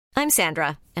I'm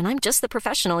Sandra, and I'm just the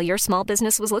professional your small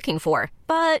business was looking for.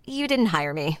 But you didn't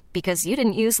hire me because you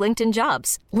didn't use LinkedIn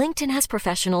Jobs. LinkedIn has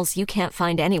professionals you can't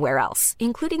find anywhere else,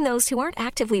 including those who aren't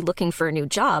actively looking for a new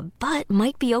job, but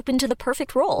might be open to the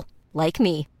perfect role, like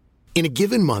me. In a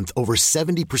given month, over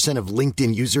 70% of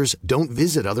LinkedIn users don't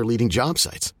visit other leading job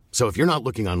sites. So if you're not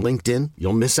looking on LinkedIn,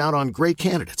 you'll miss out on great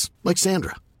candidates like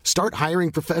Sandra. Start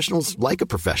hiring professionals like a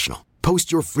professional.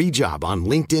 Post your free job on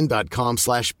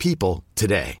linkedin.com/people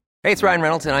today. Hey, it's Ryan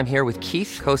Reynolds, and I'm here with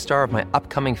Keith, co-star of my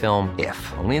upcoming film, If,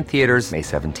 only in theaters May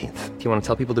 17th. Do you want to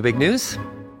tell people the big news?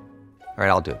 All right,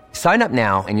 I'll do it. Sign up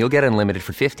now and you'll get unlimited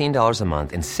for $15 a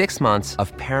month and 6 months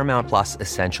of Paramount Plus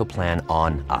Essential Plan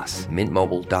on us.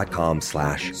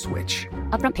 MintMobile.com/switch.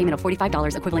 Upfront payment of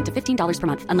 $45 equivalent to $15 per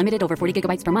month. Unlimited over 40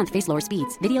 gigabytes per month. Face lower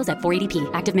speeds. Videos at 480p.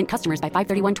 Active Mint customers by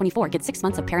 531.24 get 6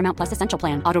 months of Paramount Plus Essential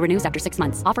Plan. Auto renews after 6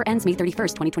 months. Offer ends May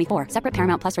 31st, 2024. Separate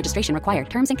Paramount Plus registration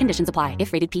required. Terms and conditions apply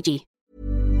if rated PG.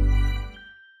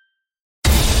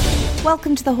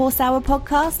 Welcome to the Horse Hour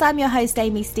podcast. I'm your host,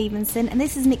 Amy Stevenson, and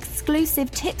this is an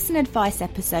exclusive tips and advice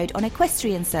episode on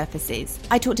equestrian surfaces.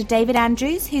 I talked to David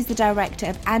Andrews, who's the director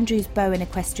of Andrews Bowen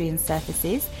Equestrian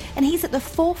Surfaces, and he's at the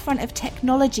forefront of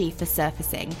technology for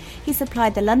surfacing. He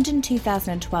supplied the London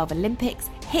 2012 Olympics,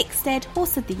 Hickstead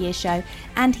Horse of the Year show,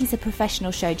 and he's a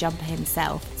professional show jumper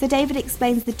himself. So David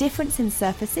explains the difference in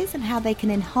surfaces and how they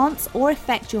can enhance or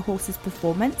affect your horse's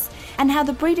performance, and how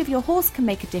the breed of your horse can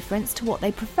make a difference to what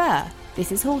they prefer. This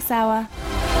is Horse Hour.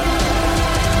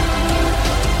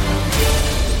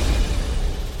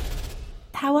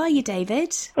 How are you,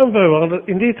 David? I'm very well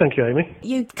indeed, thank you, Amy.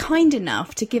 You're kind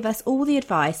enough to give us all the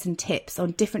advice and tips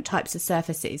on different types of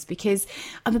surfaces, because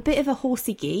I'm a bit of a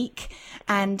horsey geek,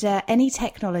 and any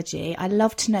technology, I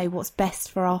love to know what's best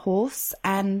for our horse.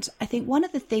 And I think one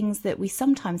of the things that we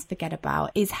sometimes forget about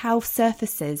is how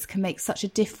surfaces can make such a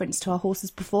difference to our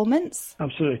horse's performance.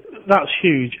 Absolutely. That's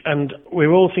huge, and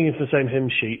we're all singing from the same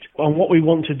hymn sheet. And what we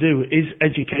want to do is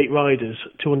educate riders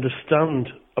to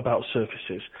understand about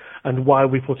surfaces and why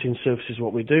we put in surfaces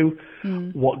what we do,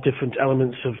 what different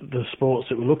elements of the sports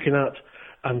that we're looking at,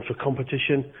 and for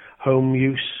competition, home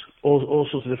use, all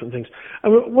sorts of different things.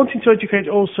 And we're wanting to educate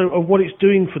also of what it's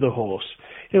doing for the horse.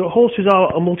 You know, horses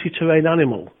are a multi-terrain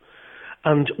animal,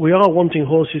 and we are wanting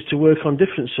horses to work on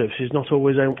different surfaces, not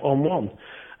always on one.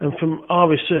 And from our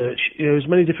research, you know, as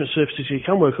many different surfaces you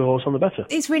can work a horse on, the better.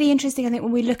 It's really interesting, I think,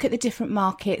 when we look at the different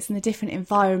markets and the different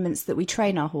environments that we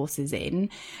train our horses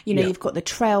in. You know, You've got the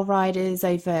trail riders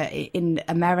over in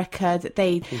America that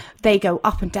they go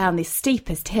up and down these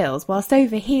steepest hills, whilst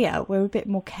over here we're a bit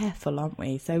more careful, aren't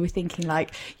we? So we're thinking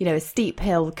like, you know, a steep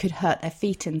hill could hurt their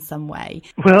feet in some way.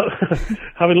 Well,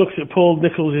 having looked at Paul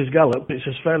Nicholls' gallop, it's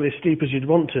as fairly steep as you'd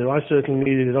want to. I certainly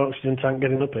needed an oxygen tank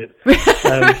getting up it.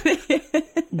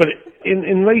 But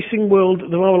in racing world,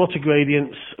 there are a lot of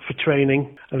gradients for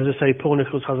training. And as I say, Paul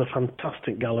Nicholls has a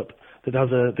fantastic gallop that has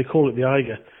they call it the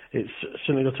Eiger. It's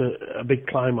certainly got a big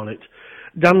climb on it.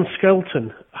 Dan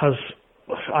Skelton has,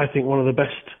 I think, one of the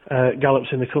best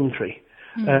gallops in the country.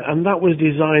 And that was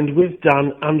designed with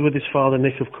Dan and with his father,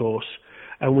 Nick, of course.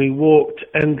 And we walked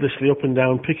endlessly up and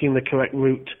down, picking the correct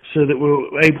route so that we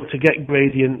were able to get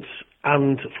gradients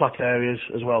and flat areas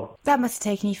as well. That must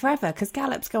have taken you forever, because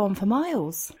gallops go on for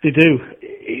miles. They do.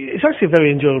 It's actually a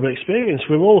very enjoyable experience.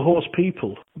 We're all horse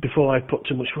people. Before I put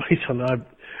too much weight on,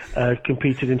 I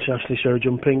competed internationally show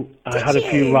jumping. I had a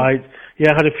few rides.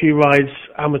 Yeah, I had a few rides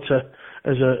amateur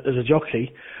as a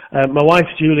jockey. My wife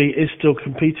Julie is still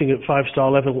competing at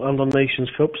 5-star level and on Nations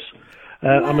Cups.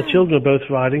 And my children are both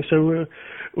riding, so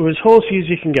we're as horsey as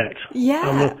you can get.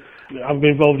 Yeah. I've been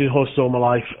involved in horses all my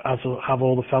life, as have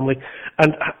all the family,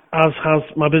 and as has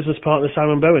my business partner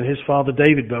Simon Bowen. His father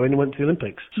David Bowen went to the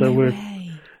Olympics, so we're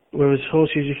as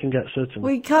horsey as you can get, certainly.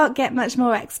 We can't get much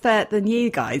more expert than you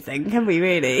guys, then, can we?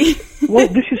 Really? Well,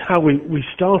 this is how we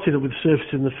started with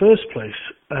surface in the first place.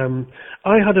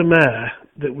 I had a mare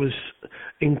that was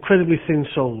incredibly thin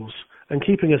soles, and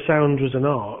keeping her sound was an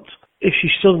art. If she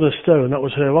stood on a stone, that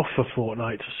was her off for a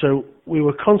fortnight. So we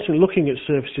were constantly looking at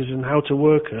surfaces and how to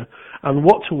work her and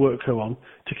what to work her on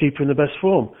to keep her in the best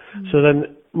form. So then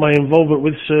my involvement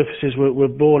with surfaces were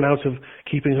born out of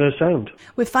keeping her sound.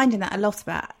 We're finding that a lot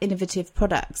about innovative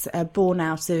products are born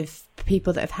out of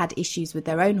people that have had issues with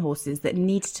their own horses that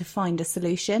need to find a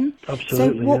solution.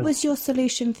 Absolutely. So what was your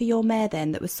solution for your mare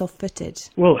then that was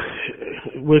soft-footed? Well,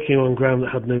 working on ground that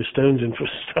had no stones in for a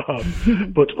start,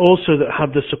 but also that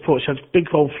had the support. She had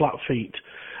big old flat feet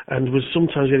and was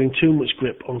sometimes getting too much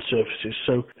grip on surfaces.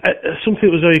 So something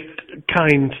that was very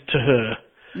kind to her.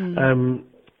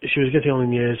 she was getting on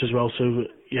in years as well, so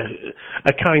yeah,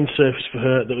 a kind surface for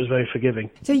her that was very forgiving.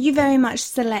 So you very much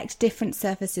select different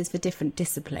surfaces for different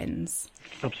disciplines.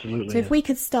 Absolutely. So if we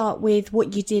could start with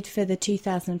what you did for the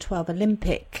 2012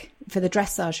 Olympic for the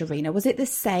dressage arena, was it the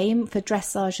same for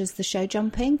dressage as the show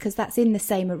jumping? Because that's in the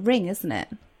same ring, isn't it?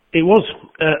 It was,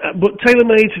 but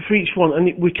tailor-made for each one,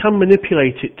 and we can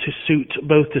manipulate it to suit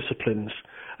both disciplines,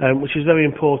 which is very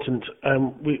important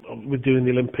with doing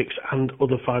the Olympics and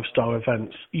other five-star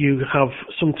events. You have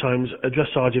sometimes a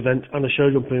dressage event and a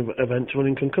show jumping event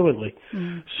running concurrently.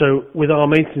 So with our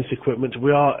maintenance equipment,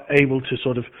 we are able to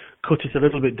sort of cut it a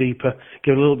little bit deeper,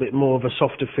 give it a little bit more of a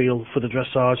softer feel for the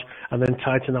dressage, and then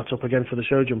tighten that up again for the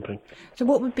show jumping. So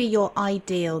what would be your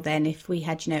ideal then, if we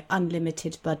had,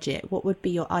 unlimited budget? What would be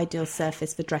your ideal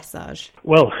surface for dressage?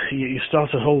 Well, you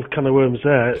start a whole can of worms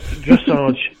there.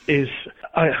 Dressage is...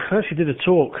 I actually did a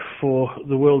talk for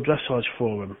the World Dressage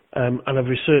Forum, and I've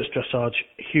researched dressage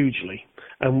hugely.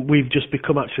 And we've just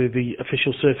become actually the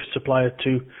official surface supplier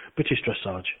to British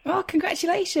Dressage. Oh,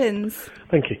 congratulations.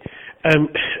 Thank you.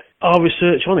 Our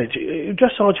research on it,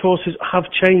 dressage horses have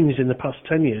changed in the past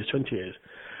 10 years, 20 years.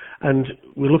 And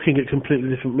we're looking at completely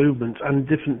different movements and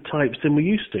different types than we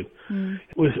used to.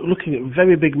 We're looking at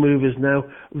very big movers now,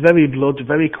 very blood,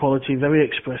 very quality, very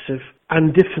expressive,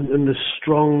 and different than the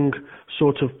strong,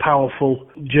 sort of powerful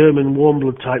German warm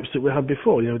blood types that we had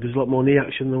before. There's a lot more knee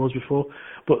action than there was before.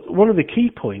 But one of the key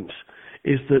points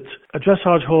is that a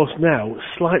dressage horse now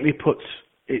slightly puts,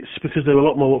 it's because they're a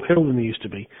lot more uphill than they used to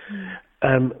be.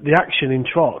 The action in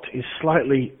trot is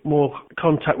slightly more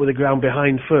contact with the ground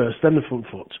behind first, then the front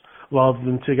foot, rather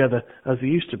than together as they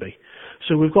used to be.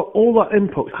 So we've got all that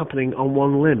input happening on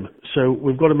one limb. So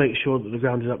we've got to make sure that the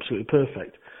ground is absolutely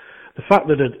perfect. The fact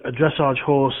that a dressage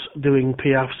horse doing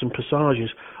piafs and passages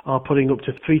are putting up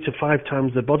to 3 to 5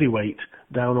 times their body weight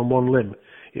down on one limb,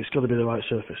 it's got to be the right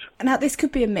surface. Now, this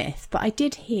could be a myth, but I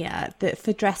did hear that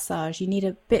for dressage you need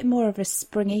a bit more of a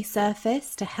springy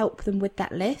surface to help them with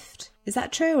that lift. Is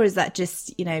that true, or is that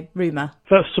just, rumour?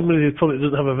 That's somebody who probably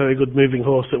doesn't have a very good moving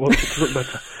horse that wants it to look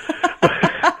better.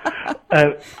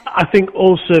 I think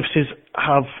all surfaces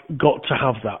have got to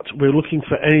have that. We're looking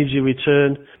for energy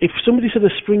return. If somebody said a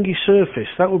springy surface,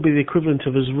 that would be the equivalent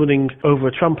of us running over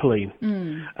a trampoline.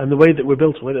 And the way that we're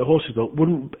built, the way that a horse is built,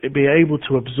 wouldn't be able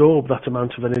to absorb that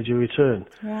amount of energy return.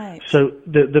 Right. So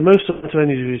the most amount of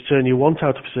energy return you want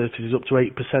out of a surface is up to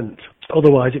 8%.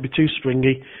 Otherwise, it'd be too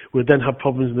springy. We'd then have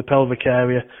problems in the pelvic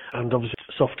area and obviously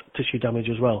soft tissue damage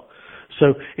as well.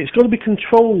 So it's got to be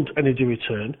controlled energy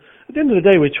return. At the end of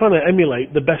the day, we're trying to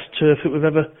emulate the best turf that we've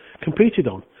ever competed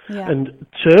on. Yeah. And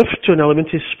turf, to an element,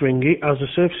 is springy, as the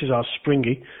surfaces are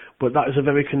springy, but that is a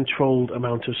very controlled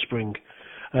amount of spring.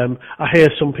 I hear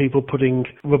some people putting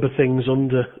rubber things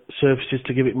under surfaces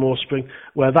to give it more spring,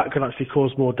 where that can actually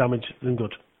cause more damage than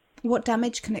good. What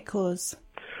damage can it cause?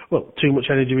 Well, too much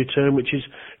energy return, which is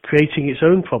creating its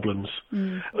own problems.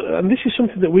 And this is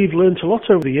something that we've learned a lot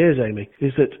over the years, Amy,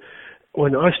 is that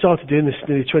when I started doing this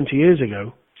nearly 20 years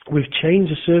ago, we've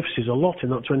changed the surfaces a lot in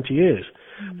that 20 years.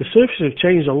 The surfaces have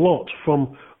changed a lot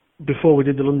from before we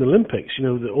did the London Olympics.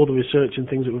 All the research and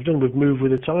things that we've done, we've moved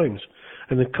with the times.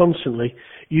 And they're constantly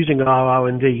using our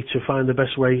R&D to find the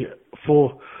best way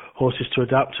for horses to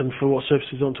adapt and for what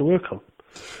surfaces they want to work on.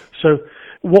 So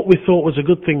what we thought was a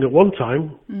good thing at one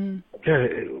time,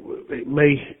 it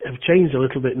may have changed a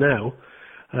little bit now.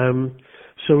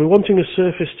 So we're wanting a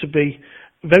surface to be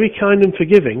very kind and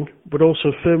forgiving, but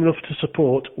also firm enough to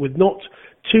support with not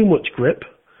too much grip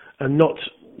and not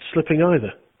slipping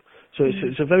either. So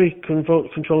it's a very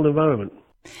controlled environment.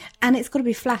 And it's got to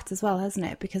be flat as well, hasn't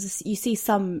it? Because you see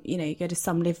some, you go to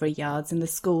some livery yards and the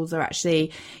schools are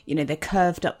actually, they're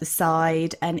curved up the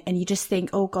side and you just think,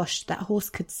 oh gosh, that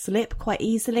horse could slip quite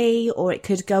easily or it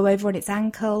could go over on its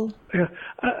ankle. Yeah,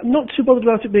 not too bothered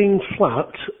about it being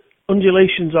flat.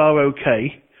 Undulations are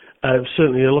okay.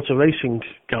 Certainly a lot of racing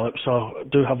gallops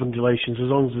do have undulations as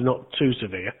long as they're not too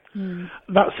severe.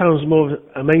 That sounds more of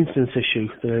a maintenance issue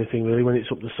than anything really when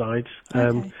it's up the sides.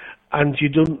 Okay. And you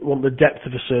don't want the depth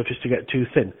of a surface to get too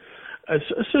thin. A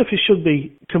surface should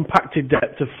be compacted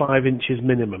depth of 5 inches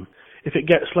minimum. If it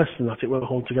gets less than that, it won't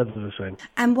hold together the same.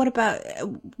 And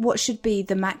what should be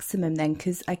the maximum then?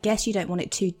 Because I guess you don't want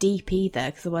it too deep either,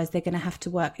 because otherwise they're going to have to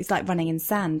work. It's like running in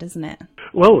sand, isn't it?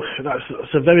 Well, that's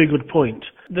a very good point.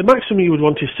 The maximum you would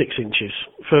want is 6 inches.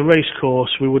 For a race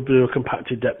course, we would do a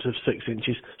compacted depth of 6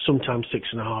 inches, sometimes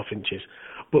 6.5 inches.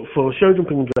 But for show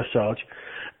jumping and dressage,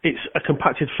 it's a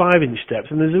compacted 5-inch depth,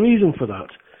 and there's a reason for that.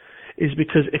 Is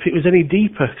because if it was any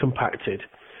deeper compacted,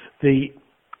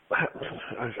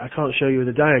 I can't show you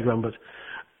the diagram, but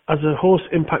as a horse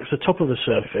impacts the top of the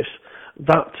surface,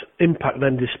 that impact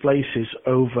then displaces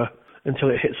over until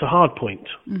it hits a hard point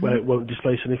where it won't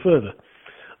displace any further.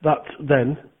 That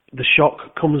then, the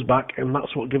shock comes back, and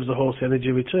that's what gives the horse the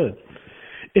energy return.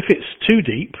 If it's too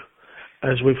deep,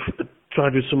 as we've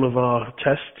tried with some of our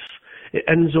tests, it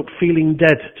ends up feeling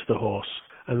dead to the horse,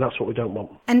 and that's what we don't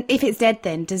want. And if it's dead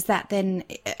then, does that then,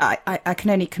 I can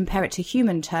only compare it to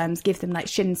human terms, give them like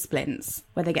shin splints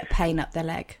where they get pain up their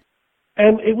leg?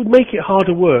 It would make it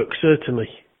harder work, certainly.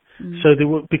 So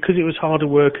because it was harder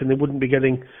work and they wouldn't be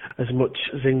getting as much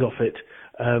zing off it,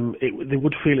 they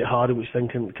would feel it harder, which then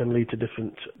can lead to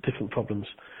different problems.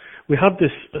 We had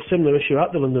a similar issue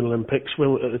at the London Olympics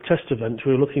when at the test event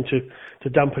we were looking to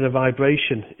dampen a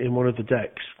vibration in one of the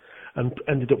decks and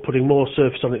ended up putting more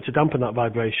surface on it to dampen that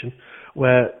vibration,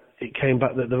 where it came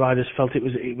back that the riders felt it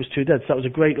was too dead. So that was a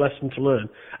great lesson to learn,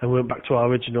 and we went back to our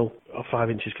original 5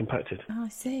 inches compacted. Oh, I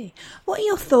see. What are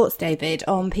your thoughts, David,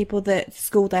 on people that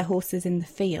school their horses in the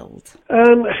field?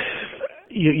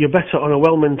 You're better on a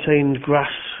well-maintained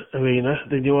grass arena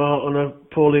than you are on a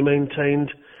poorly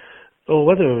maintained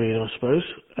all-weather arena, I suppose.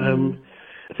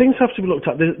 Things have to be looked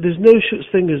at. There's no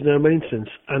such thing as no maintenance,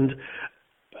 and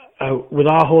with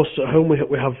our horses at home,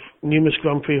 we have numerous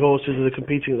Grand Prix horses that are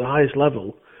competing at the highest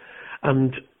level,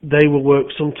 and they will work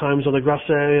sometimes on a grass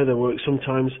area, they work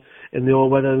sometimes in the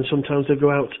all-weather, and sometimes they go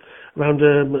out around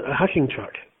a hacking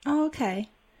track. Oh, okay.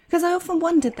 Because I often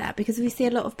wondered that, because we see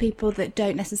a lot of people that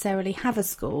don't necessarily have a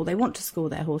school. They want to school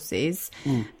their horses,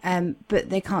 but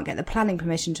they can't get the planning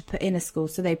permission to put in a school,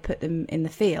 so they put them in the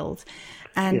field.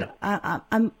 And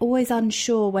I'm always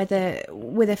unsure whether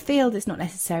with a field it's not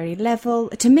necessarily level.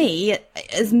 To me,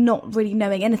 as not really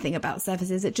knowing anything about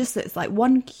surfaces, it just looks like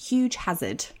one huge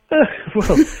hazard.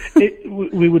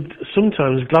 We would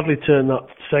sometimes gladly turn that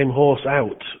same horse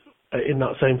out in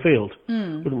that same field,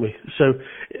 wouldn't we? So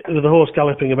with the horse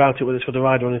galloping about it, whether it's got a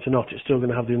rider on it or not, it's still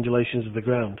going to have the undulations of the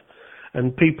ground.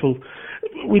 And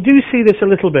we do see this a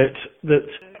little bit, that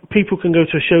people can go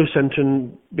to a show centre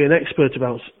and be an expert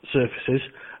about surfaces,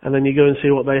 and then you go and see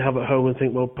what they have at home and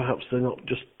think, well, perhaps they're not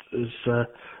just as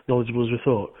knowledgeable as we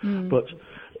thought.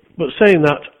 But saying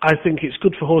that, I think it's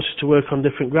good for horses to work on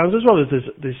different grounds, as well as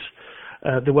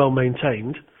they're well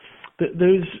maintained.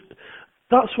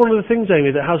 That's one of the things,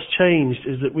 Amy, that has changed,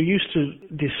 is that we used to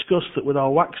discuss that with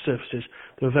our wax surfaces,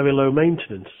 they were very low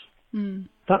maintenance.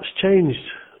 That's changed.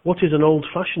 What is an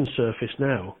old-fashioned surface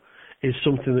now is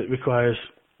something that requires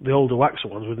the older wax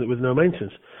ones with no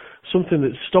maintenance. Something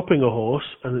that's stopping a horse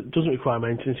and that doesn't require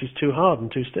maintenance is too hard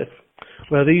and too stiff.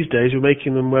 Where these days we're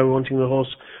making them where we're wanting the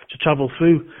horse to travel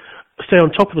through, stay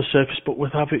on top of the surface, but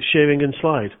without it shearing and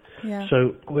slide. Yeah.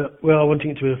 So we are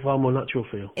wanting it to be a far more natural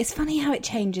feel. It's funny how it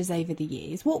changes over the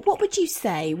years. What would you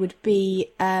say would be,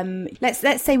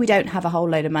 let's say we don't have a whole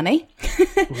load of money,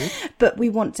 but we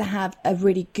want to have a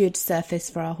really good surface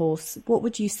for our horse. What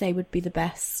would you say would be the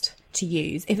best to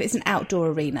use if it's an outdoor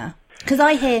arena? Because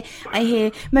I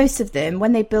hear most of them,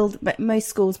 most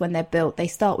schools when they're built, they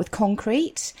start with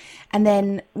concrete, and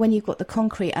then when you've got the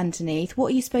concrete underneath,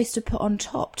 what are you supposed to put on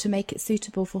top to make it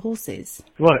suitable for horses?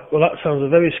 Right, well that sounds a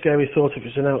very scary thought if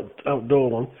it's an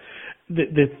outdoor one.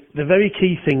 The very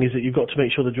key thing is that you've got to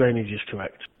make sure the drainage is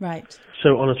correct. Right.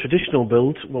 So on a traditional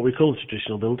build, what we call a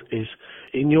traditional build is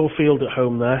in your field at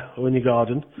home there, or in your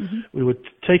garden, we would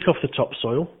take off the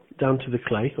topsoil down to the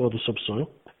clay or the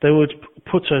subsoil. Then we would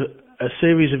put a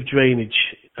series of drainage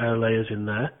layers in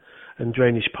there and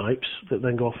drainage pipes that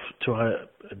then go off to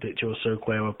a ditch or a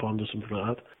soakaway or a pond or something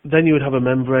like that. Then you would have a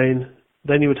membrane.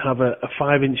 Then you would have a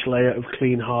 5-inch layer of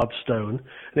clean hard stone.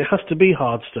 And it has to be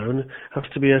hard stone. It has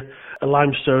to be a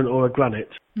limestone or a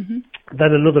granite. Then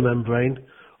another membrane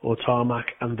or tarmac,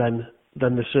 and then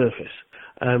the surface.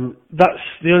 That's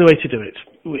the only way to do it.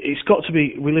 It's got to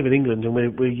be, we live in England and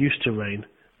we're used to rain,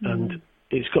 and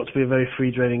it's got to be a very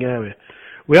free draining area.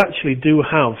 We actually do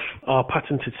have our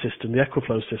patented system, the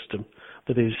Equiflow system,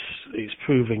 that it's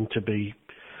proving to be,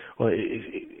 well,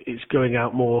 it's going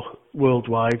out more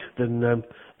worldwide than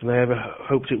I ever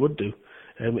hoped it would do.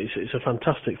 It's a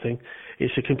fantastic thing.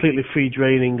 It's a completely free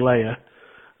draining layer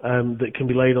that can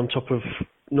be laid on top of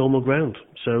normal ground.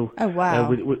 So oh, wow.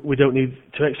 We don't need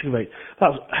to excavate.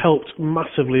 That's helped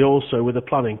massively also with the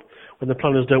planning. When the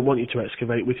planners don't want you to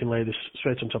excavate, we can lay this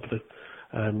straight on top of the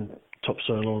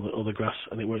topsoil or the grass,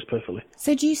 and it works perfectly.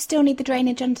 So do you still need the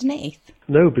drainage underneath?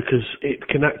 No, because it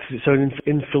can act as its own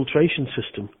infiltration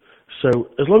system. So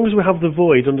as long as we have the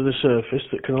void under the surface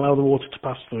that can allow the water to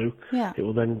pass through, it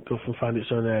will then go off and find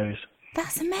its own areas.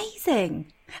 That's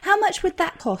amazing. How much would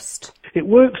that cost? It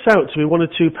works out to be £1 or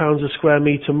 £2 a square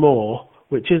metre more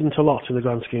which isn't a lot in the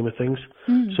grand scheme of things.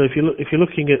 So if you're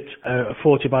looking at a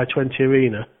 40 by 20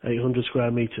 arena, 800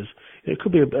 square metres, it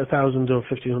could be £1,000 or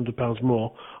 £1,500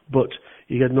 more, but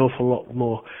you get an awful lot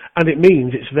more. And it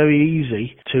means it's very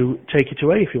easy to take it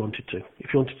away if you wanted to.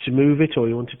 If you wanted to move it or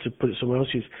you wanted to put it somewhere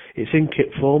else, it's in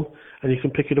kit form and you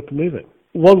can pick it up and move it.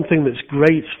 One thing that's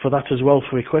great for that as well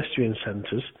for equestrian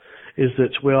centres is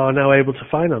that we are now able to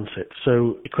finance it.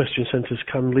 So equestrian centres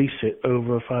can lease it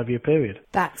over a 5-year period.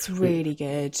 That's really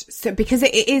good. So because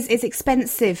it's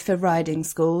expensive for riding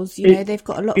schools, they've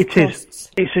got a lot of costs.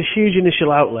 It's a huge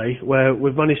initial outlay where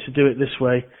we've managed to do it this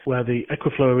way, where the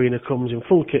Equiflow Arena comes in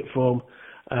full kit form.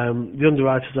 The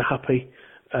underwriters are happy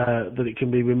that it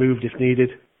can be removed if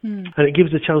needed. And it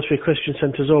gives the chance for equestrian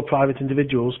centres or private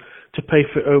individuals to pay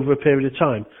for it over a period of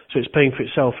time. So it's paying for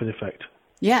itself in effect.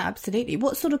 Yeah, absolutely.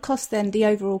 What sort of cost then, the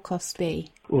overall cost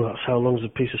be? Well, that's how long's a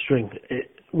piece of string.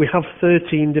 We have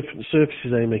 13 different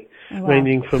surfaces, Amy,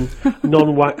 ranging from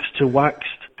non-waxed to waxed.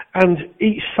 And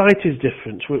each site is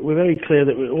different. We're very clear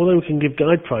that although we can give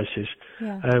guide prices,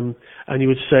 and you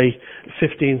would say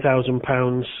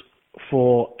 £15,000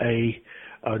 for a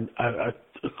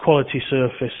quality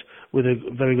surface with a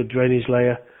very good drainage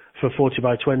layer for 40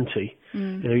 by 20,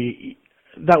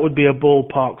 that would be a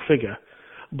ballpark figure.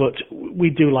 But we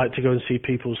do like to go and see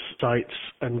people's sites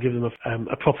and give them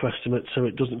a proper estimate so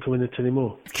it doesn't come in at any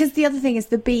more. Because the other thing is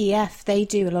the BEF, they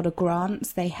do a lot of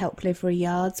grants. They help livery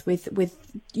yards with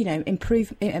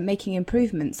making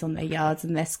improvements on their yards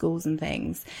and their schools and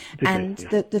things.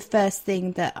 The first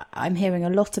thing that I'm hearing a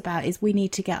lot about is we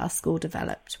need to get our school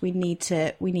developed. We need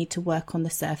to work on the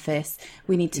surface.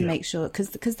 We need to make sure,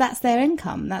 because that's their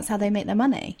income. That's how they make their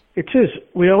money. It is.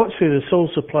 We are actually the sole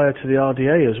supplier to the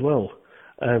RDA as well.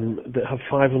 That have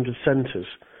 500 centres,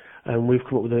 and we've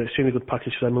come up with an extremely good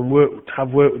package for them and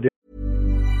have worked with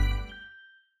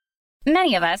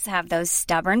Many of us have those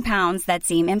stubborn pounds that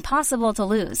seem impossible to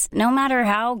lose, no matter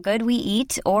how good we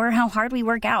eat or how hard we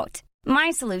work out. My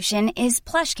solution is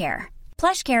PlushCare.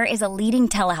 PlushCare is a leading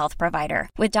telehealth provider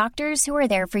with doctors who are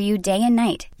there for you day and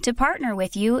night to partner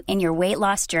with you in your weight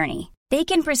loss journey. They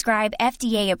can prescribe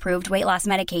FDA-approved weight loss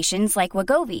medications like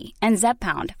Wegovy and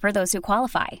Zepbound for those who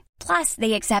qualify. Plus,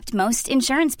 they accept most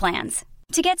insurance plans.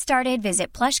 To get started,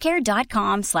 visit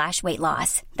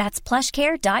plushcare.com/weightloss. That's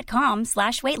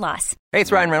plushcare.com/weightloss. Hey,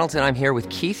 it's Ryan Reynolds, and I'm here with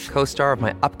Keith, co-star of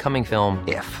my upcoming film,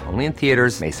 If, only in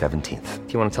theaters May 17th.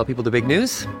 Do you want to tell people the big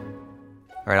news?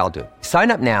 All right, I'll do it. Sign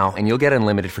up now and you'll get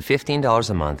unlimited for $15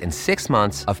 a month and 6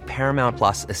 months of Paramount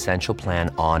Plus Essential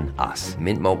Plan on us.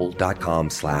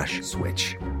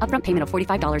 MintMobile.com/switch. Upfront payment of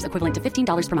 $45 equivalent to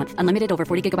 $15 per month. Unlimited over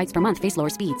 40 gigabytes per month. Face lower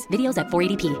speeds. Videos at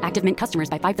 480p. Active Mint customers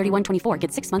by 531.24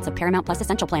 get 6 months of Paramount Plus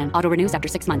Essential Plan. Auto renews after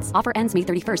 6 months. Offer ends May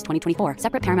 31st, 2024.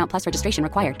 Separate Paramount Plus registration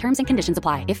required. Terms and conditions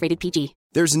apply if rated PG.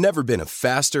 There's never been a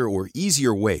faster or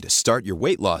easier way to start your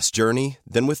weight loss journey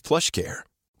than with PlushCare.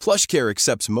 PlushCare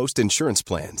accepts most insurance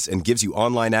plans and gives you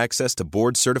online access to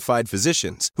board-certified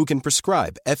physicians who can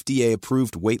prescribe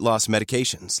FDA-approved weight loss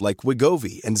medications like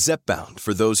Wegovy and Zepbound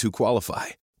for those who qualify.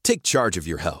 Take charge of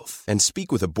your health and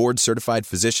speak with a board-certified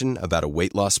physician about a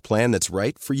weight loss plan that's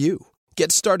right for you.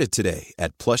 Get started today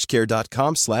at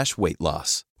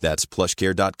plushcare.com/weightloss. That's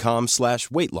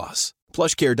plushcare.com/weightloss.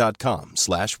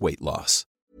 plushcare.com/weightloss.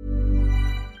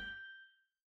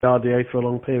 RDA for a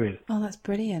long period. Oh, that's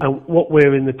brilliant. And what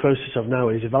we're in the process of now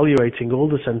is evaluating all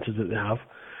the centres that they have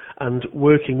and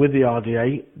working with the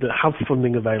RDA that have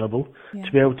funding available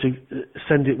to be able to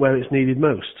send it where it's needed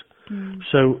most.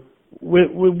 So we're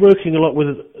working a lot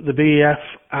with the BEF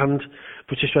and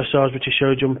British Dressage, British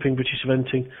Show Jumping, British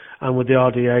Eventing, and with the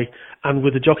RDA and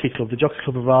with the Jockey Club. The Jockey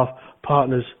Club are our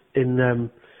partners in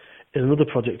another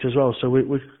project as well. So we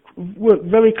work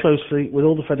very closely with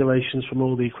all the federations from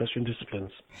all the equestrian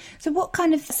disciplines. So what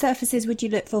kind of surfaces would you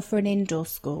look for an indoor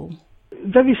school?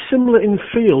 Very similar in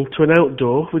feel to an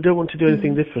outdoor. We don't want to do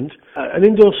anything different. An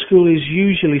indoor school is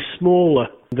usually smaller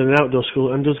than an outdoor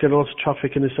school and does get a lot of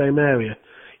traffic in the same area.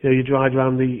 You drive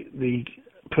around the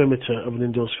perimeter of an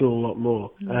indoor school a lot more.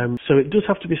 So it does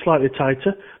have to be slightly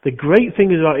tighter. The great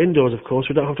thing is about indoors, of course,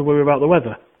 we don't have to worry about the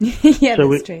weather. Yeah, so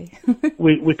that's true.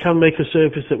 we can make a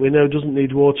surface that we know doesn't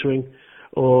need watering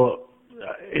or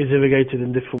is irrigated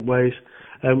in different ways.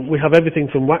 We have everything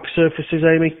from wax surfaces,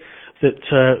 Amy, that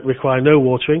require no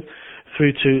watering,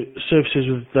 through to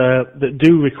surfaces that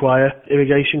do require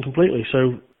irrigation completely.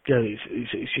 So yeah,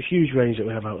 it's a huge range that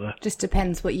we have out there. Just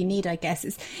depends what you need, I guess.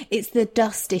 It's the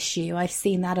dust issue. I've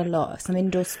seen that a lot. Some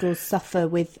indoor schools suffer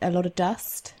with a lot of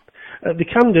dust. They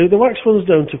can do. The wax ones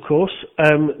don't, of course.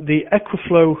 The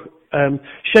Equiflow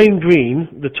Shane Green,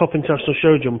 the top international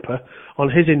show jumper, on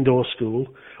his indoor school,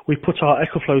 we put our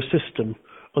EcoFlow system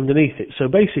underneath it. So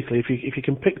basically, if you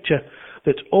can picture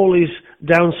that all his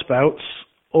downspouts,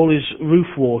 all his roof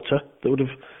water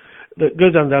that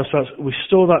goes down downspouts, we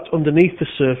store that underneath the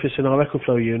surface in our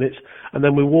EcoFlow unit, and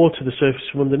then we water the surface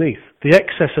from underneath. The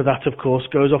excess of that, of course,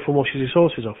 goes off and washes his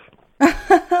horses off.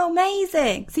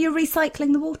 Amazing! So you're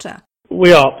recycling the water?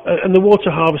 We are, and the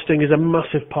water harvesting is a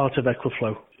massive part of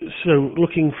EcoFlow. So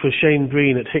looking for Shane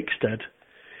Green at Hickstead,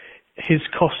 his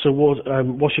costs of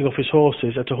washing off his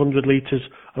horses at 100 litres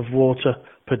of water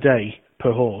per day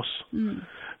per horse. When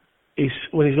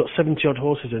he's got 70-odd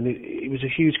horses in, it was a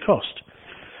huge cost.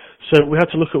 So we had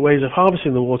to look at ways of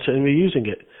harvesting the water and reusing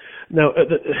it. Now,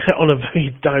 on a very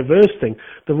diverse thing,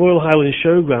 the Royal Highland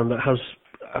Showground, that has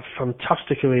a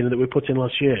fantastic arena that we put in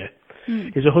last year,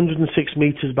 is 106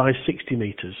 metres by 60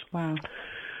 metres. Wow.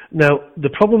 Now, the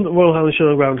problem that Royal Highland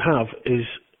Showground have is,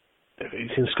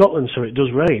 it's in Scotland, so it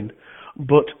does rain,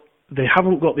 but they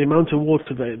haven't got the amount of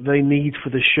water that they need for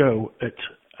the show at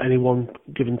any one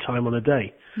given time on a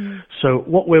day. So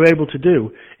what we're able to do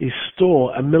is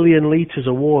store 1 million litres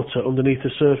of water underneath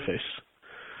the surface.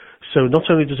 So not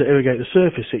only does it irrigate the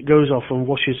surface, it goes off and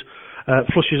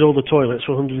flushes all the toilets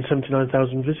for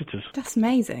 179,000 visitors. That's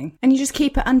amazing. And you just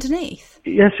keep it underneath?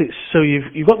 Yes, so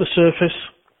you've got the surface,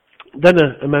 then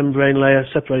a membrane layer,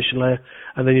 separation layer,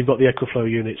 and then you've got the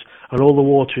EcoFlow units, and all the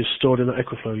water is stored in that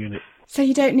EcoFlow unit. So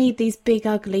you don't need these big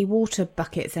ugly water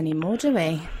buckets anymore, do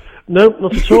we? No,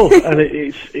 not at all. And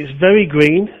it's very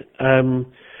green.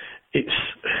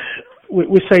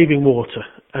 We're saving water,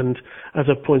 and as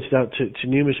I've pointed out to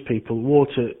numerous people,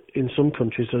 water in some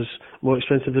countries is more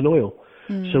expensive than oil.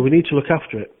 So we need to look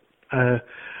after it.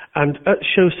 And at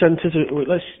show centres,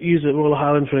 let's use the Royal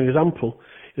Highland for an example.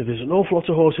 There's an awful lot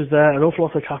of horses there, an awful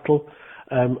lot of cattle,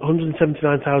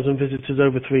 179,000 visitors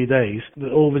over 3 days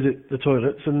that all visit the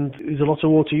toilets, and there's a lot of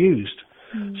water used.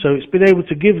 So it's been able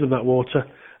to give them that water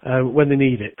when they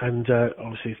need it, and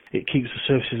obviously it keeps the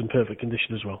surfaces in perfect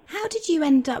condition as well. How did you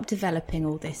end up developing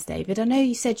all this, David? I know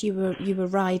you said you were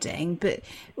riding, but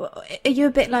are you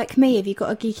a bit like me? Have you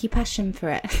got a geeky passion for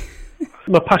it?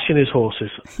 My passion is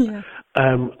horses. Yeah.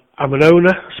 I'm an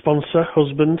owner, sponsor,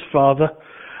 husband, father,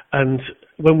 and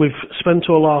when we've spent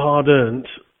all our hard-earned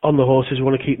on the horses, we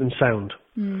want to keep them sound.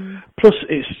 Plus,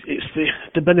 it's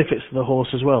the benefits of the horse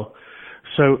as well.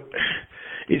 So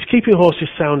it's keeping horses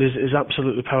sound is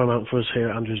absolutely paramount for us here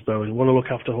at Andrews Bowen. We want to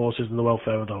look after horses and the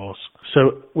welfare of the horse.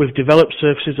 So we've developed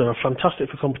surfaces that are fantastic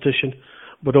for competition,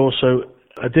 but also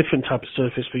a different type of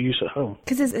surface for use at home.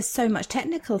 Because there's so much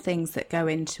technical things that go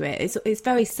into it. It's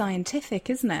very scientific,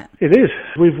 isn't it? It is.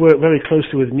 We've worked very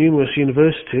closely with numerous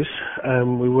universities.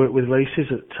 We work with races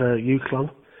at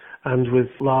UCLan and with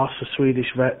Lars, a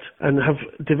Swedish vet, and have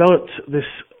developed this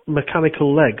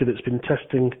mechanical leg that's been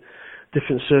testing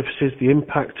different surfaces, the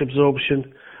impact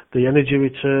absorption, the energy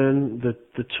return,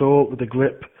 the torque, the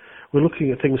grip. We're looking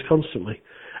at things constantly.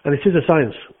 And it is a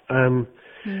science.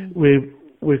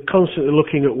 We're constantly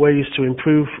looking at ways to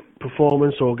improve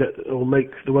performance or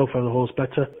make the welfare of the horse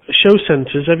better. Show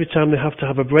centres, every time they have to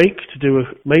have a break to do a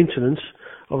maintenance,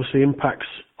 obviously impacts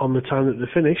on the time that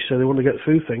they finish, so they want to get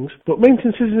through things. But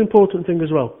maintenance is an important thing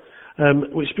as well,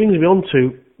 which brings me on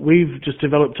to, we've just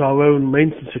developed our own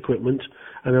maintenance equipment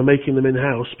and are making them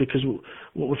in-house because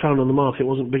what we found on the market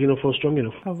wasn't big enough or strong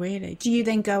enough. Oh, really? Do you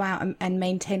then go out and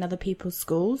maintain other people's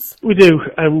schools? We do,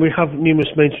 and we have numerous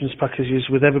maintenance packages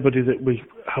with everybody that we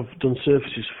have done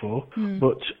services for,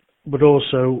 but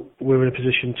also we're in a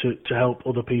position to help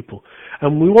other people.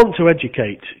 And we want to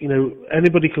educate.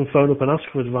 Anybody can phone up and ask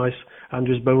for advice,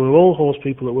 Andrews Bowen. We're all horse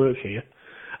people that work here,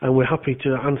 and we're happy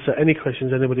to answer any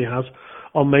questions anybody has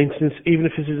on maintenance, even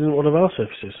if this isn't one of our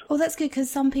services. Well, that's good, because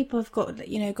some people have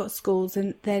got schools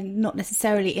and they're not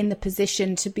necessarily in the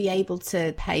position to be able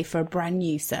to pay for a brand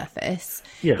new surface,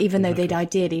 even though they'd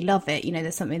ideally love it.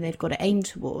 There's something they've got to aim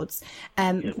towards.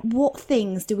 What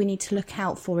things do we need to look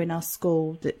out for in our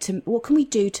school? What can we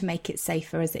do to make it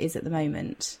safer as it is at the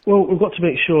moment? Well, we've got to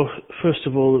make sure, first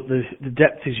of all, that the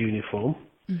depth is uniform,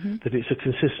 that it's a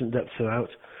consistent depth throughout.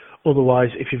 Otherwise,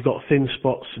 if you've got thin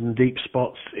spots and deep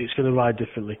spots, it's going to ride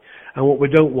differently. And what we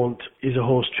don't want is a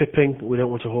horse tripping. We don't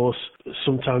want a horse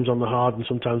sometimes on the hard and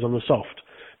sometimes on the soft.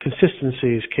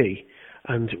 Consistency is key,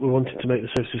 and we wanted to make the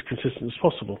surface as consistent as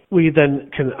possible. We then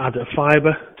can add a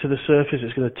fibre to the surface.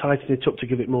 It's going to tighten it up to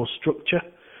give it more structure,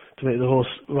 to make the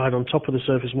horse ride on top of the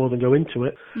surface more than go into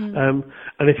it. And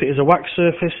if it is a wax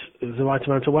surface, there's the right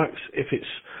amount of wax. If it's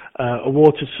a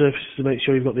watered surface to make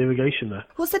sure you've got the irrigation there.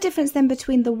 What's the difference then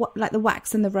between the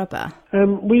wax and the rubber?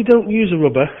 We don't use a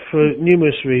rubber for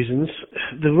numerous reasons.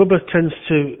 The rubber tends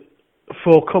to,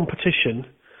 for competition,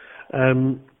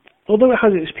 although it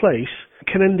has its place,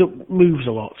 can end up moves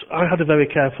a lot. I had a very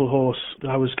careful horse that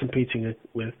I was competing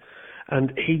with,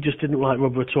 and he just didn't like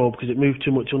rubber at all because it moved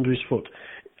too much under his foot.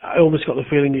 I almost got the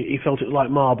feeling he felt it like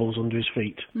marbles under his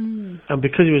feet. And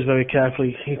because he was very careful,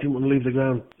 he didn't want to leave the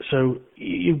ground. So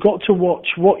you've got to watch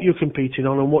what you're competing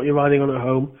on and what you're riding on at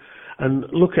home and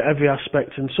look at every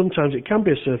aspect. And sometimes it can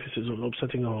be a surface that's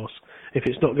upsetting a horse if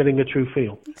it's not getting a true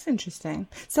feel. That's interesting.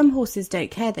 Some horses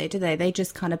don't care though, do they? They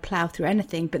just kind of plough through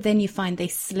anything, but then you find they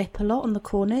slip a lot on the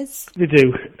corners. They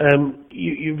do.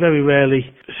 You very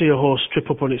rarely see a horse trip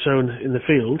up on its own in the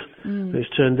field. It's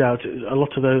turned out a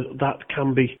lot of that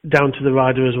can be down to the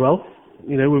rider as well.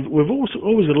 You know, we've always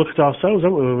got to look at ourselves,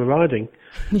 haven't we, when we're riding,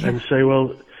 and say,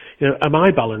 well, you know, am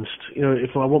I balanced? You know,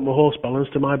 if I want my horse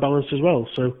balanced, am I balanced as well?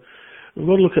 So we've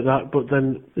got to look at that, but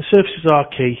then the surfaces are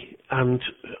key, and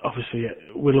obviously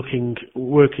we're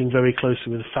working very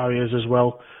closely with the farriers as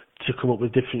well to come up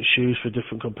with different shoes for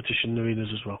different competition arenas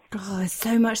as well. Oh, there's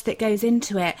so much that goes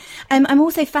into it. I'm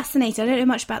also fascinated, I don't know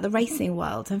much about the racing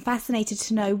world, I'm fascinated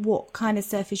to know what kind of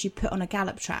surface you put on a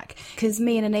gallop track, because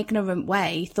me in an ignorant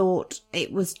way thought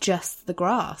it was just the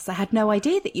grass. I had no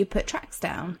idea that you put tracks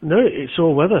down. No, it's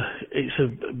all weather. It's a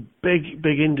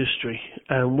big industry,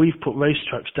 and we've put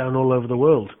racetracks down all over the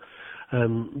world.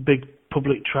 Big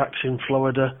public tracks in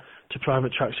Florida to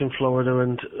private tracks in Florida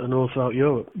and all throughout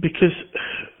Europe, because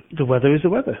the weather is the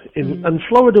weather. And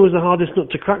Florida was the hardest nut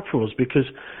to crack for us because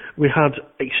we had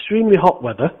extremely hot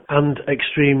weather and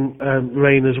extreme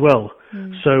rain as well.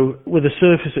 So with a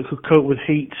surface that could cope with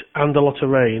heat and a lot of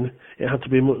rain, it had to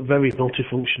be very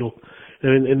multifunctional. You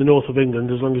know, in the north of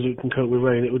England, as long as it can cope with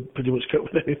rain, it would pretty much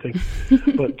cope with anything.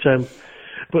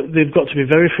 But they've got to be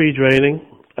very free draining.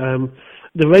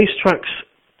 The racetracks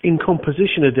in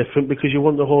composition are different because you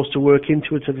want the horse to work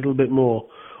into it a little bit more.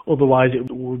 Otherwise,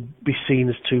 it would be seen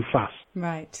as too fast.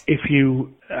 Right. If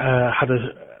you had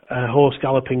a horse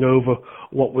galloping over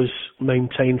what was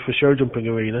maintained for show jumping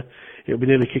arena, it would be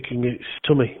nearly kicking its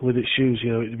tummy with its shoes.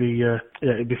 You know,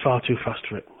 it'd be far too fast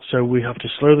for it. So we have to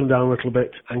slow them down a little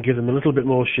bit and give them a little bit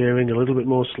more shearing, a little bit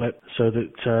more slip, so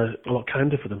that a lot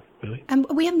kinder for them, really. And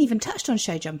we haven't even touched on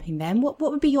show jumping then. What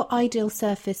would be your ideal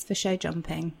surface for show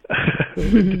jumping?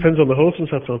 It depends on the horse and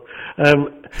sat on.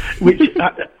 Which,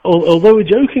 although we're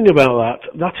joking about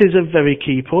that is a very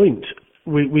key point.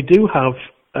 We do have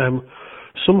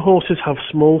some horses have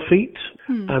small feet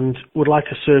and would like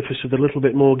a surface with a little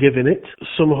bit more give in it.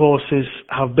 Some horses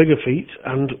have bigger feet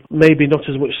and maybe not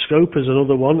as much scope as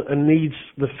another one and needs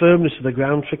the firmness of the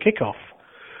ground for kick-off.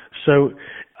 So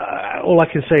all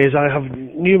I can say is I have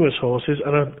numerous horses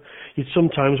and you'd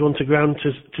sometimes want a ground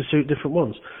to suit different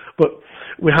ones. But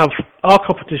we have our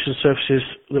competition surfaces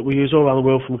that we use all around the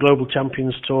world, from Global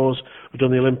Champions Tours, we've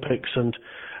done the Olympics, and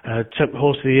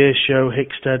Horse of the Year show,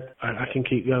 Hickstead, I can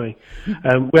keep going.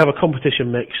 We have a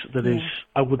competition mix that is,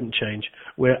 I wouldn't change.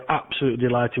 We're absolutely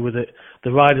delighted with it.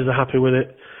 The riders are happy with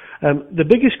it. The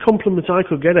biggest compliment I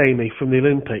could get, Amy, from the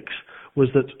Olympics was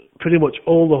that pretty much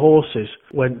all the horses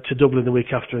went to Dublin the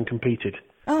week after and competed.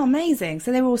 Oh, amazing.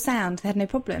 So they were all sound, they had no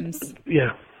problems.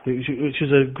 Yeah, which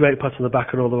was a great pat on the back,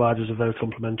 and all the riders are very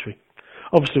complimentary.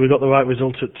 Obviously, we got the right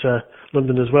result at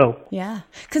London as well. Yeah,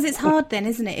 because it's hard then,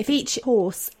 isn't it? If each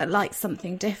horse likes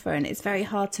something different, it's very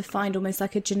hard to find almost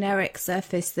like a generic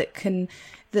surface that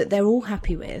they're all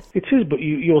happy with. It is, but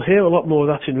you'll hear a lot more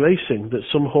of that in racing, that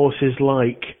some horses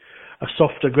like a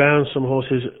softer ground, some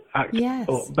horses act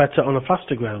better on a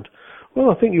faster ground.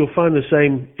 Well, I think you'll find the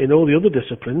same in all the other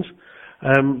disciplines,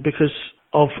 because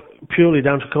of purely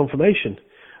down to conformation.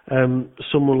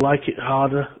 Some will like it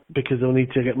harder because they'll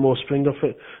need to get more spring off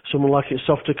it. Some will like it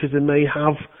softer because they may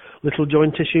have little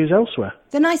joint issues elsewhere.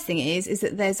 The nice thing is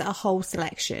that there's a whole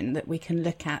selection that we can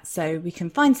look at, so we can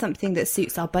find something that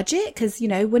suits our budget, because, you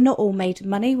know, we're not all made of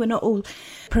money, we're not all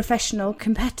professional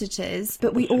competitors,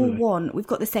 but we've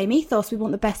got the same ethos, we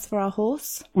want the best for our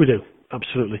horse. We do,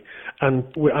 absolutely. And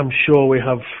I'm sure we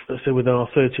have, let's say, with our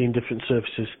 13 different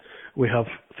surfaces, we have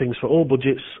things for all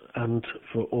budgets and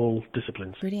for all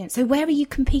disciplines. Brilliant. So where are you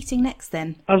competing next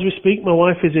then? As we speak, my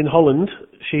wife is in Holland.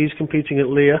 She's competing at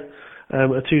Leer,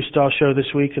 a 2-star show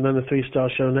this week and then a 3-star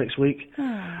show next week.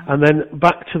 And then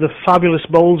back to the fabulous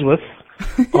Bolesworth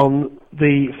on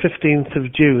the 15th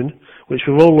of June, which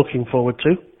we're all looking forward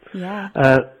to. Yeah.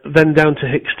 Then down to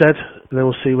Hickstead, and then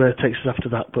we'll see where it takes us after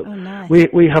that. But nice.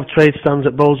 we have trade stands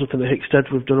at Bolesworth and at Hickstead.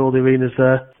 We've done all the arenas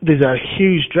there. There's a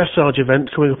huge dressage event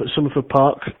coming up at Somerford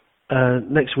Park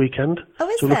next weekend. Oh,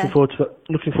 is so there?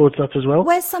 looking forward to that as well.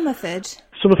 Where's Somerford?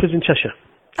 Somerford's in Cheshire.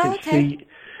 Oh, okay.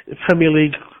 It's the Premier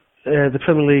League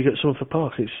at Somerford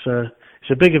Park. It's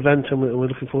a big event, and we're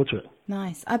looking forward to it.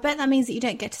 Nice. I bet that means that you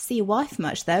don't get to see your wife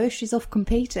much, though, if she's off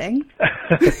competing.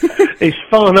 It's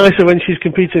far nicer when she's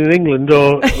competing in England,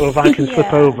 or if I can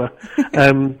slip over.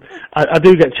 I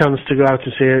do get a chance to go out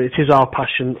and see her. It is our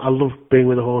passion. I love being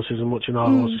with the horses and watching our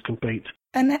horses compete.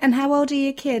 And how old are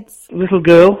your kids? Little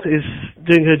girl is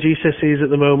doing her GCSEs at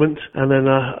the moment, and then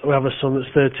we have a son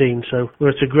that's 13, so we're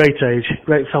at a great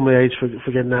family age for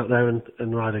getting out there and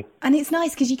riding. And it's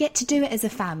nice because you get to do it as a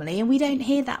family, and we don't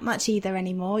hear that much either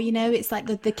anymore. You know, it's like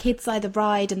the kids either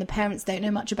ride and the parents don't know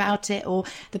much about it, or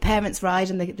the parents ride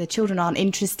and the children aren't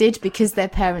interested because their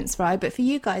parents ride. But for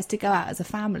you guys to go out as a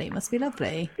family, it must be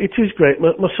lovely. It is great.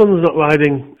 My son's not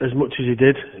riding as much as he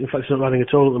did. In fact, he's not riding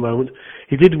at all at the moment.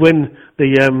 He did win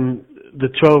the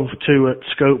 12-2 at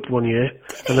Scope one year,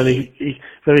 and then he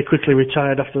very quickly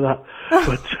retired after that.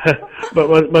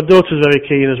 But my daughter's very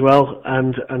keen as well,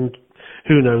 and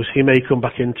who knows, he may come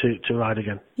back in to ride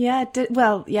again. Yeah,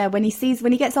 when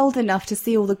he gets old enough to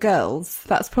see all the girls,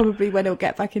 that's probably when he'll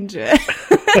get back into it.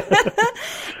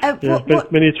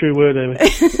 Many a true word, Amy.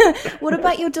 What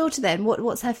about your daughter then?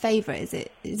 What's her favourite?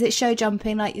 Is it show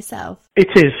jumping like yourself? It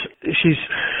is.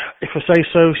 If I say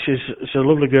so, she's a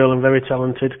lovely girl and very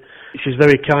talented. She's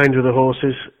very kind with the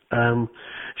horses.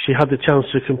 She had the chance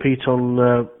to compete on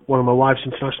one of my wife's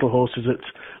international horses at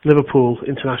Liverpool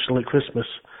International at Christmas,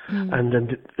 and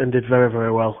did very,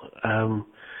 very well.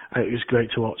 It was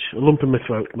great to watch. A lump in my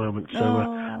throat at the moment. So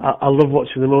I love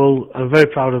watching them all. I'm very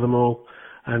proud of them all,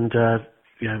 and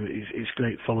it's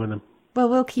great following them. Well,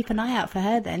 we'll keep an eye out for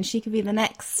her then. She could be the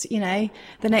next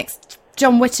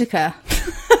John Whittaker.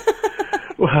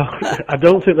 Well, I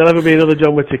don't think there'll ever be another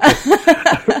John Whittaker.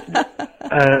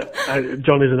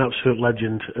 John is an absolute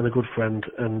legend and a good friend,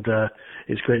 and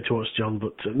it's great to watch John.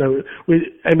 But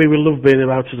Amy, we love being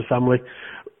about as a family.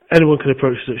 Anyone can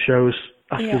approach us at shows,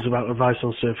 ask us about advice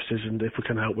on surfaces, and if we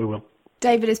can help, we will.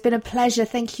 David, it's been a pleasure.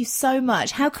 Thank you so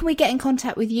much. How can we get in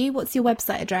contact with you? What's your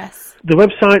website address? The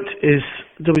website is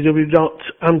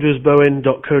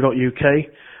www.andrewsbowen.co.uk.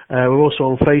 We're also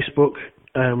on Facebook.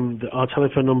 Our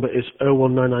telephone number is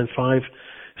 01995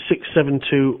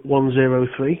 672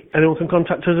 103. Anyone can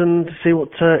contact us and see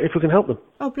if we can help them.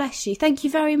 Oh, bless you. Thank you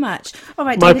very much. All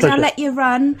right, My David, pleasure. I'll let you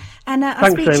run, and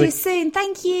I'll speak to you soon.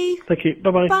 Thank you. Thank you.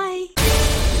 Bye-bye. Bye.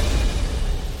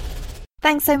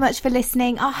 Thanks so much for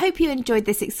listening. I hope you enjoyed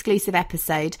this exclusive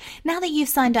episode. Now that you've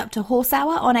signed up to Horse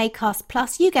Hour on Acast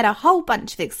Plus, you get a whole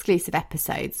bunch of exclusive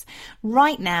episodes.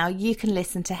 Right now, you can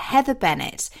listen to Heather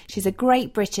Bennett. She's a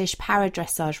great British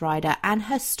para-dressage rider, and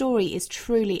her story is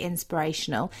truly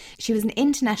inspirational. She was an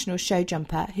international show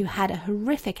jumper who had a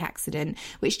horrific accident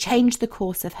which changed the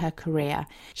course of her career.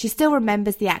 She still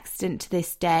remembers the accident to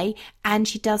this day, and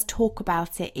she does talk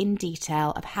about it in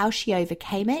detail of how she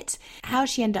overcame it, how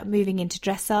she ended up moving into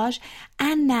dressage,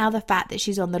 and now the fact that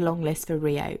she's on the long list for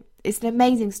Rio. It's an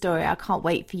amazing story. I can't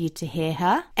wait for you to hear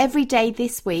her. Every day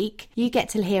this week, you get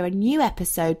to hear a new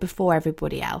episode before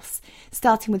everybody else.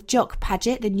 Starting with Jock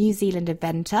Paget, the New Zealand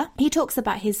eventer. He talks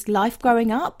about his life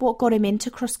growing up, what got him into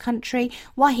cross country,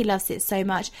 why he loves it so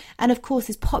much, and of course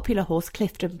his popular horse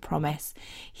Clifton Promise.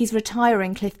 He's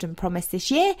retiring Clifton Promise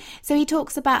this year, so he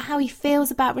talks about how he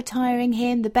feels about retiring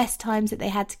him, the best times that they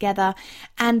had together,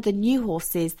 and the new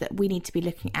horses that we need to be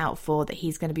looking out for that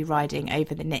he's going to be riding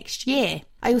over the next year.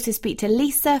 I also speak to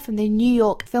Lisa from the New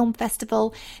York Film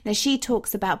Festival. Now, she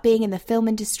talks about being in the film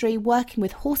industry, working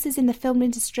with horses in the film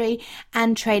industry,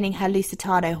 and training her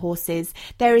Lusitano horses.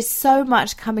 There is so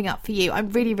much coming up for you. I'm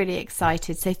really, really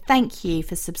excited. So thank you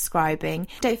for subscribing.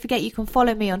 Don't forget you can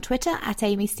follow me on Twitter at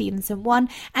AmyStevenson1,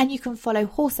 and you can follow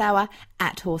Horse Hour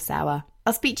at Horse Hour.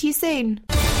 I'll speak to you soon.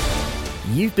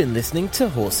 You've been listening to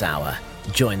Horse Hour.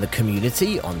 Join the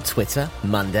community on Twitter,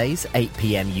 Mondays, 8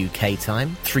 p.m. UK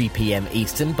time, 3 p.m.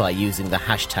 Eastern by using the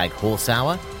hashtag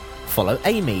HorseHour. Follow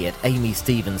Amy at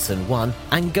AmyStevenson1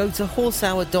 and go to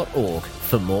horsehour.org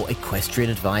for more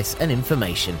equestrian advice and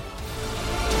information.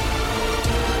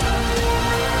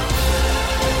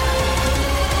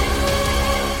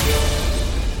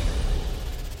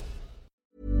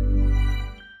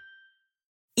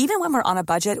 Even when we're on a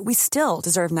budget, we still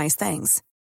deserve nice things.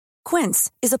 Quince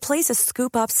is a place to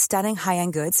scoop up stunning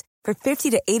high-end goods for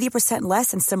 50 to 80% less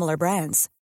than similar brands.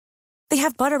 They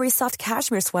have buttery soft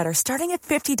cashmere sweaters starting at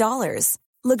 $50,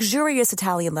 luxurious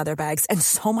Italian leather bags, and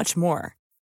so much more.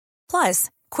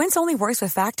 Plus, Quince only works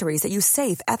with factories that use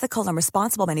safe, ethical, and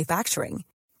responsible manufacturing.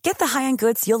 Get the high-end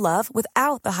goods you'll love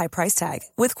without the high price tag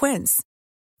with Quince.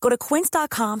 Go to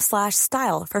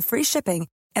quince.com/style for free shipping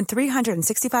and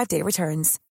 365-day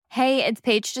returns. Hey, it's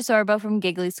Paige DeSorbo from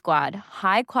Giggly Squad.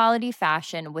 High quality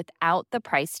fashion without the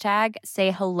price tag.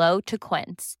 Say hello to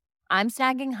Quince. I'm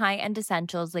snagging high-end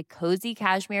essentials like cozy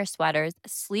cashmere sweaters,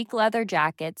 sleek leather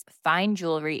jackets, fine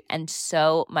jewelry, and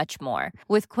so much more.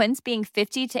 With Quince being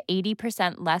 50 to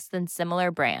 80% less than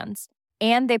similar brands.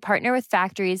 And they partner with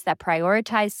factories that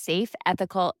prioritize safe,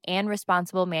 ethical, and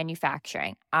responsible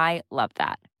manufacturing. I love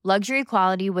that. Luxury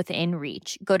quality within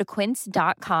reach. Go to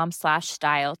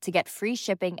quince.com/style to get free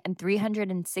shipping and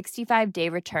 365-day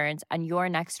returns on your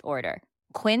next order.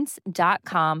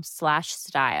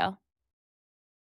 Quince.com/style.